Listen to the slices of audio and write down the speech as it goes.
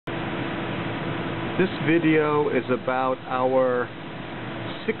This video is about our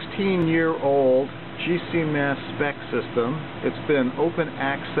 16-year-old GCMass spec system. It's been an open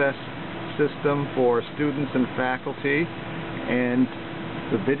access system for students and faculty, and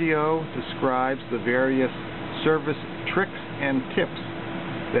the video describes the various service tricks and tips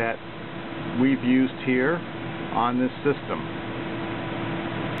that we've used here on this system.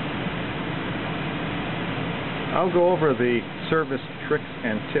 I'll go over the service tricks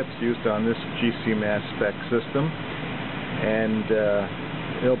and tips used on this GCMass spec system, and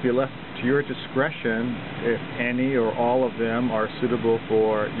it'll be left to your discretion if any or all of them are suitable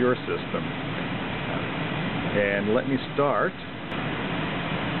for your system. And let me start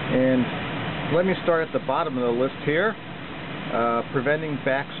at the bottom of the list here, preventing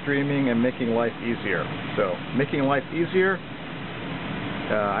backstreaming and making life easier. So, making life easier,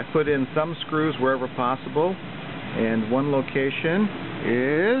 I put in thumb screws wherever possible. And one location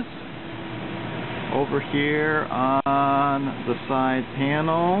is over here on the side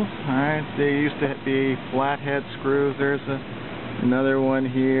panels. Alright, they used to be flathead screws. There's another one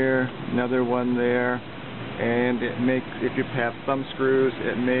here, another one there. And it makes, if you have thumb screws,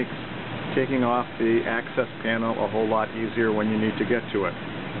 it makes taking off the access panel a whole lot easier when you need to get to it.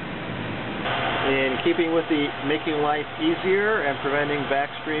 In keeping with the making life easier and preventing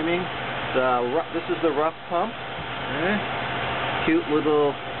backstreaming, this is the rough pump. Cute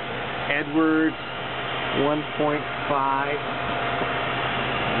little Edwards 1.5,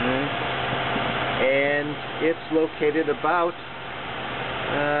 and it's located about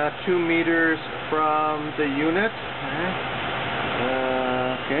 2 meters from the unit.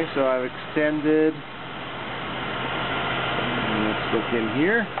 Okay, so I've extended. Let's look in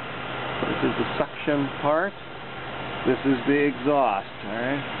here. This is the suction part. This is the exhaust. All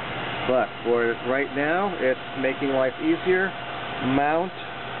right. But for right now, it's making life easier. Mount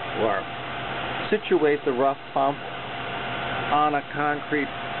or situate the rough pump on a concrete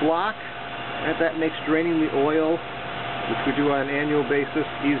block, and that makes draining the oil, which we do on an annual basis,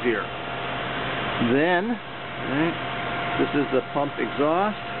 easier. Then, this is the pump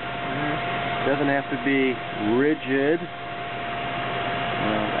exhaust. Doesn't have to be rigid,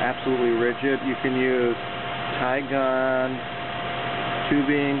 absolutely rigid. You can use tie gun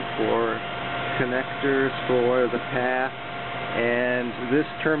tubing for connectors for the path, and this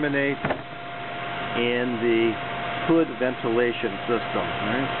terminates in the hood ventilation system.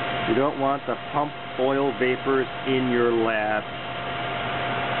 Right? You don't want the pump oil vapors in your lab.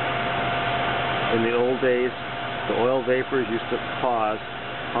 In the old days, the oil vapors used to cause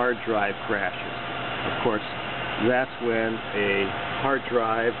hard drive crashes. Of course, that's when a hard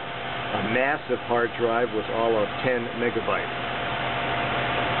drive, a massive hard drive, was all of 10 megabytes.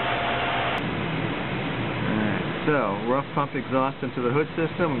 So, rough pump exhaust into the hood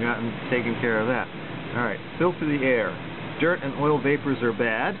system, we've gotten taken care of that. Alright, filter the air. Dirt and oil vapors are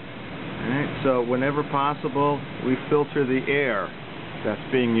bad. Alright, so whenever possible, we filter the air that's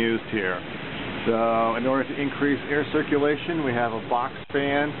being used here. So, in order to increase air circulation, we have a box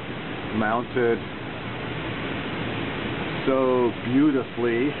fan mounted so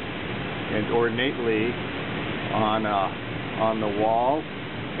beautifully and ornately on the wall,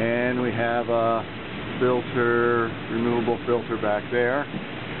 and we have a removable filter back there.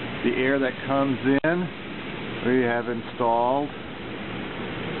 The air that comes in, we have installed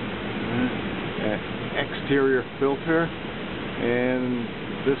an exterior filter, and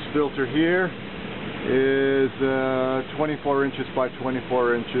this filter here is 24 inches by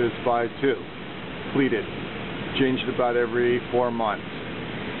 24 inches by 2, pleated. Changed about every 4 months,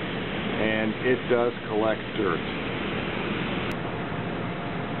 and it does collect dirt.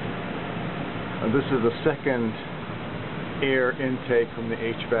 This is the second air intake from the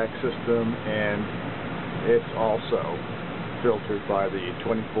HVAC system, and it's also filtered by the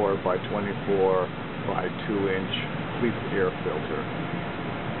 24 by 24 by 2 inch pleated air filter.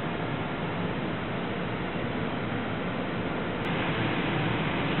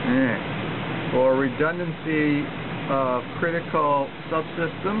 For redundancy of critical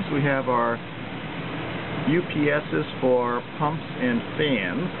subsystems, we have our UPSs for pumps and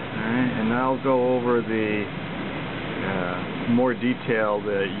fans, and I'll go over the more detail,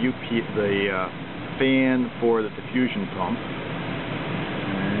 the fan for the diffusion pump.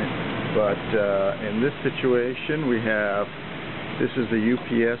 But in this situation, we have, this is the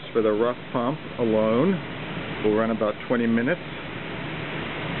UPS for the rough pump alone. Will run about 20 minutes.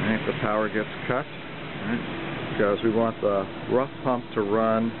 If the power gets cut, because we want the rough pump to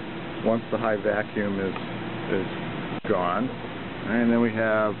run once the high vacuum is gone. And then we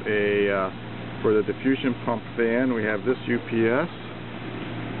have for the diffusion pump fan, we have this UPS,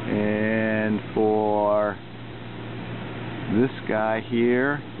 and for This guy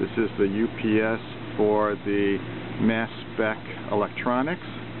here, this is the UPS for the mass spec electronics,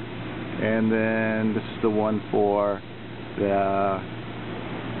 and then this is the one for the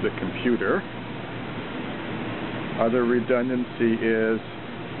computer. Other redundancy is,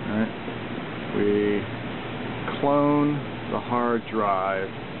 we clone the hard drive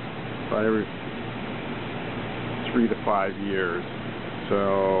about every 3 to 5 years.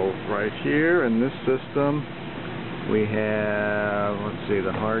 So right here in this system we have, let's see,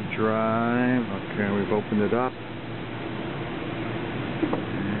 the hard drive. Okay, we've opened it up.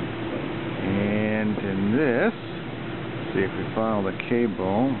 And in this, see if we follow the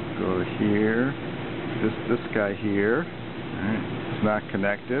cable, go to here. This guy here, it's not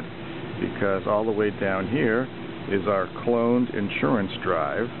connected because all the way down here is our cloned insurance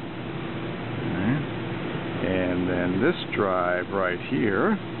drive. And then this drive right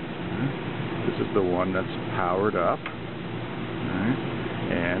here, this is the one that's powered up,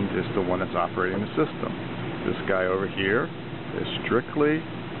 and is the one that's operating the system. This guy over here is strictly,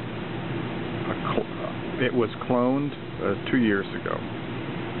 it was cloned 2 years ago.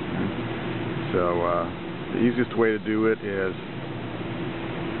 So the easiest way to do it is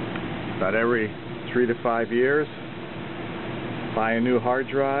about every 3 to 5 years, buy a new hard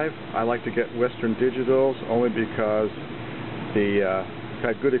drive. I like to get Western Digitals only because I've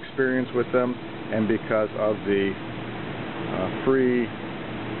had good experience with them, and because of the free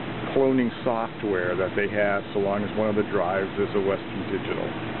cloning software that they have, so long as one of the drives is a Western Digital.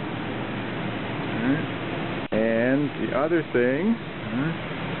 And the other thing,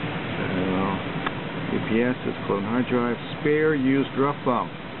 UPS is clone hard drive, spare used rough pump.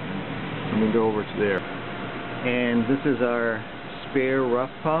 Let me go over to there. And this is our spare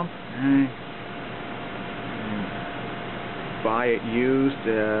rough pump. Buy it used.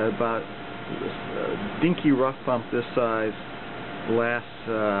 About dinky rough pump this size lasts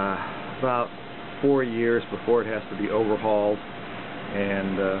about 4 years before it has to be overhauled,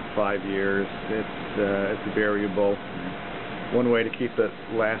 and 5 years it's variable. One way to keep it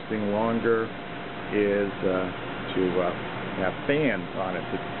lasting longer is to have fans on it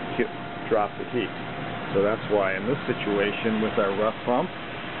to drop the heat. So that's why in this situation with our rough pump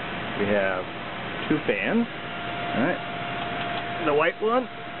we have 2 fans, the white one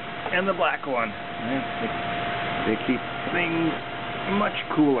and the black one. They keep things much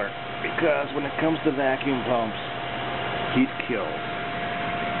cooler, because when it comes to vacuum pumps, heat kills.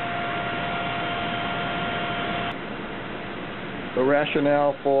 The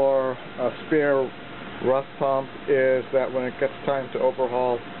rationale for a spare rough pump is that when it gets time to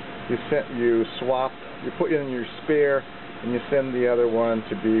overhaul, you put in your spare and you send the other one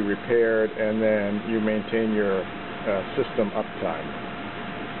to be repaired, and then you maintain your system uptime.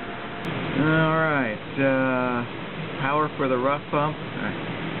 Alright, power for the rough pump.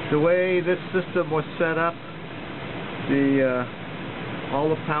 The way this system was set up, all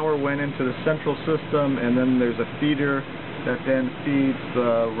the power went into the central system, and then there's a feeder that then feeds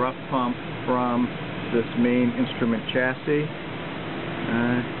the rough pump from this main instrument chassis.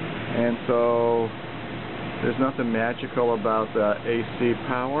 And so there's nothing magical about the AC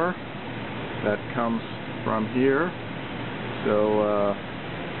power that comes from here. So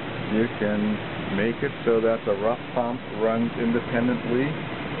you can make it so that the rough pump runs independently,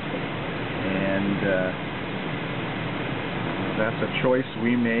 and that's a choice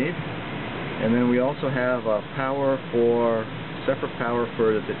we made. And then we also have a separate power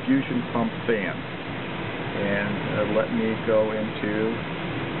for the diffusion pump fan. And let me go into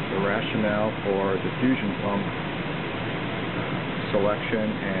the rationale for diffusion pump selection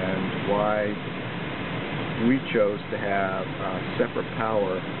and why we chose to have separate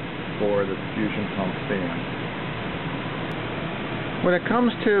power for the diffusion pump fan. When it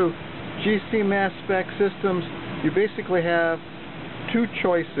comes to GC mass spec systems, you basically have 2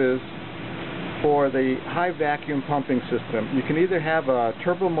 choices for the high vacuum pumping system. You can either have a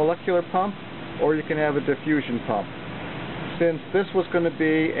turbomolecular pump or you can have a diffusion pump. Since this was going to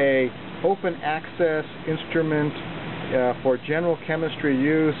be a open access instrument for general chemistry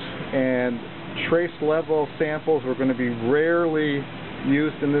use, and trace level samples were going to be rarely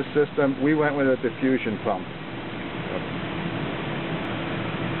used in this system, we went with a diffusion pump.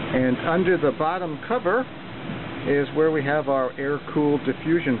 And under the bottom cover is where we have our air-cooled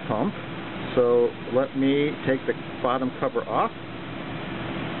diffusion pump. So let me take the bottom cover off.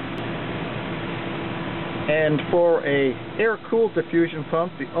 And for a air-cooled diffusion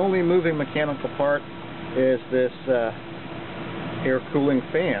pump, the only moving mechanical part is this air cooling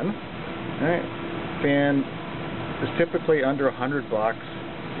fan. Fan is typically under $100,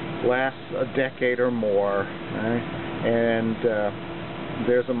 lasts a decade or more. and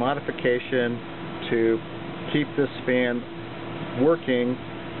there's a modification to keep this fan working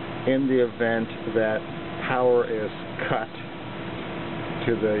in the event that power is cut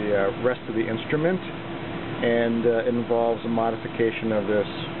to the rest of the instrument, and it involves a modification of this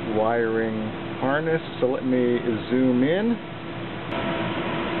wiring harness. So let me zoom in.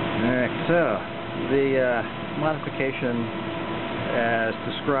 Alright, so the modification, as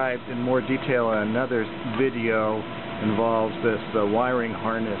described in more detail in another video, involves this wiring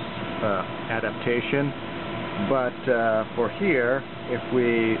harness adaptation. But for here, if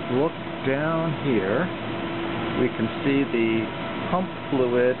we look down here, we can see the pump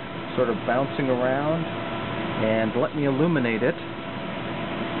fluid sort of bouncing around, and let me illuminate it.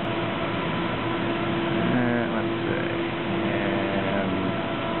 Let's see, and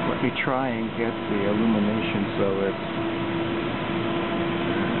let me try and get the illumination so it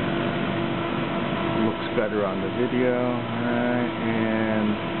looks better on the video. Alright, and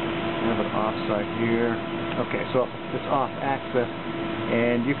I have it offside here. Okay, so it's off axis,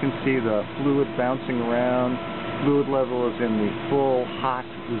 and you can see the fluid bouncing around. Fluid level is in the full hot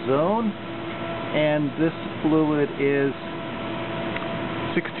zone, and this fluid is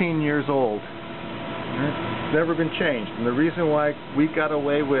 16 years old. It's never been changed, and the reason why we got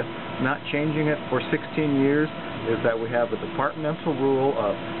away with not changing it for 16 years is that we have a departmental rule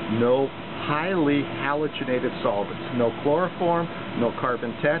of no highly halogenated solvents. No chloroform, no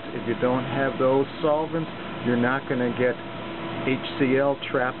carbon tet. If you don't have those solvents, you're not going to get HCl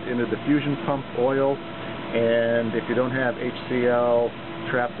trapped in the diffusion pump oil. And if you don't have HCl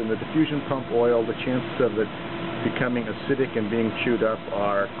trapped in the diffusion pump oil, the chances of it becoming acidic and being chewed up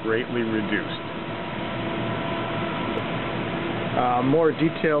are greatly reduced. More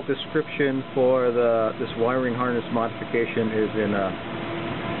detailed description for this wiring harness modification is in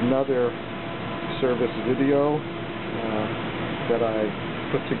another service video that I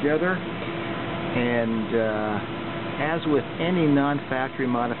put together. And as with any non-factory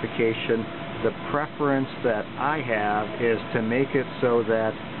modification, the preference that I have is to make it so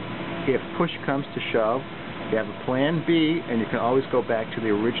that if push comes to shove, you have a plan B, and you can always go back to the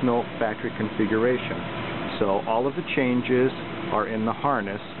original factory configuration. So all of the changes are in the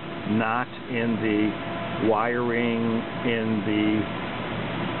harness, not in the wiring, in the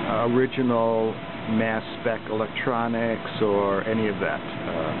original mass spec electronics or any of that.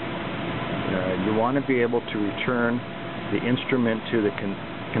 You want to be able to return the instrument to the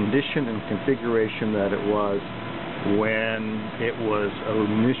condition and configuration that it was when it was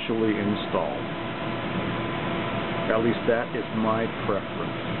initially installed. At least that is my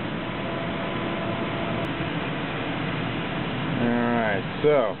preference. Alright,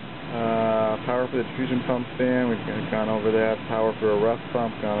 so power for the diffusion pump fan, we've gone over that. Power for a rough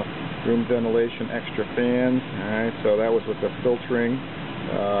pump, room ventilation, extra fans. Alright, so that was with the filtering.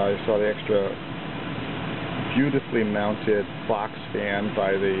 You saw the extra beautifully mounted box fan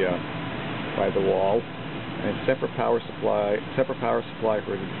by the wall, and separate power supply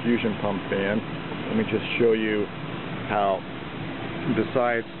for the diffusion pump fan. Let me just show you how,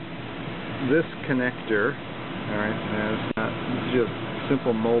 besides this connector, all right, this is just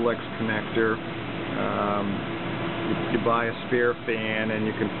simple Molex connector. You buy a spare fan and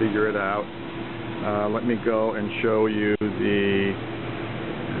you can figure it out. Let me go and show you the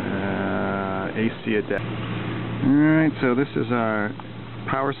AC adapter. Alright, so this is our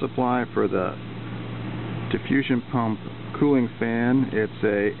power supply for the diffusion pump cooling fan. It's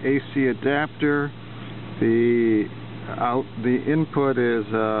a AC adapter. The input is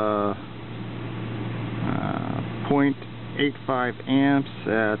 0.85 amps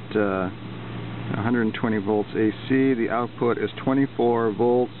at 120 volts AC. The output is 24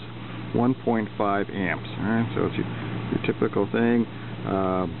 volts, 1.5 amps. Alright, so it's your typical thing.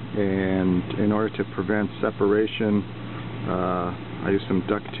 And in order to prevent separation, I use some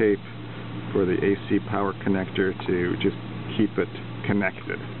duct tape for the AC power connector to just keep it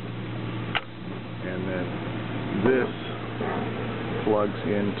connected. And then this plugs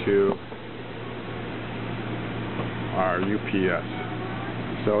into our UPS.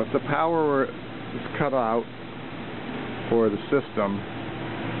 So if the power is cut out for the system,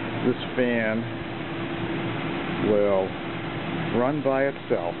 this fan will run by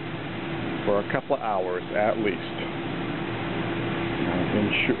itself for a couple of hours at least,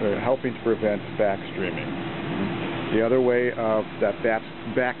 helping to prevent backstreaming. The other way of that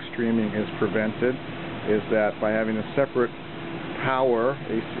backstreaming is prevented is that by having a separate power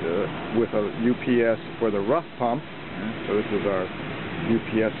with a UPS for the rough pump. So this is our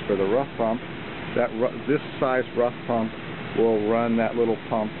UPS for the rough pump. This size rough pump will run that little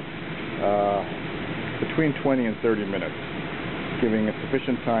pump between 20 and 30 minutes, giving it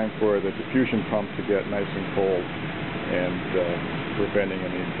sufficient time for the diffusion pump to get nice and cold and preventing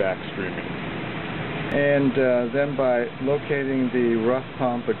any back streaming. And then by locating the rough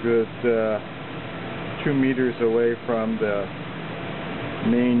pump a good 2 meters away from the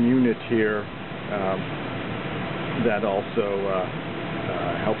main unit here, that also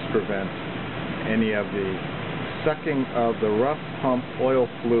helps prevent any of the sucking of the rough pump oil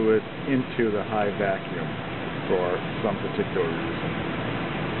fluid into the high vacuum for some particular reason.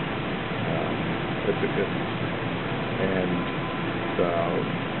 And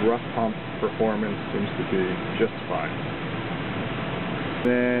the rough pump performance seems to be just fine.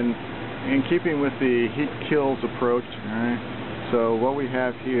 Then, in keeping with the heat kills approach, so what we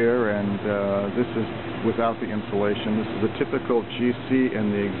have here, and this is without the insulation, this is a typical GC,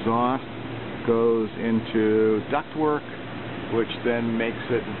 and the exhaust goes into ductwork, which then makes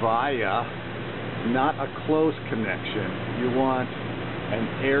it via not a closed connection. You want an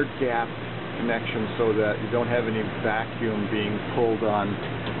air gap connection so that you don't have any vacuum being pulled on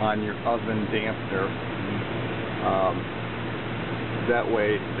your oven dampener. That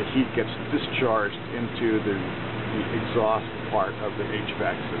way the heat gets discharged into the exhaust part of the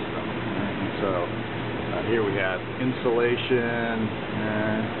HVAC system. So here we have insulation,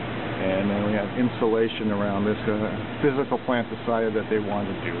 and then we have insulation around this. Physical plant decided that they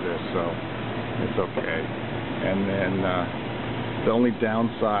wanted to do this, so it's okay. And then the only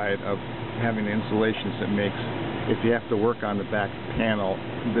downside of having the insulation is it makes, if you have to work on the back panel,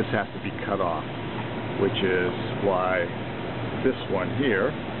 this has to be cut off, which is why this one here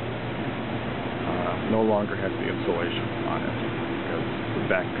no longer has the insulation on it, because the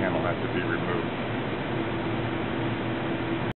back panel has to be removed.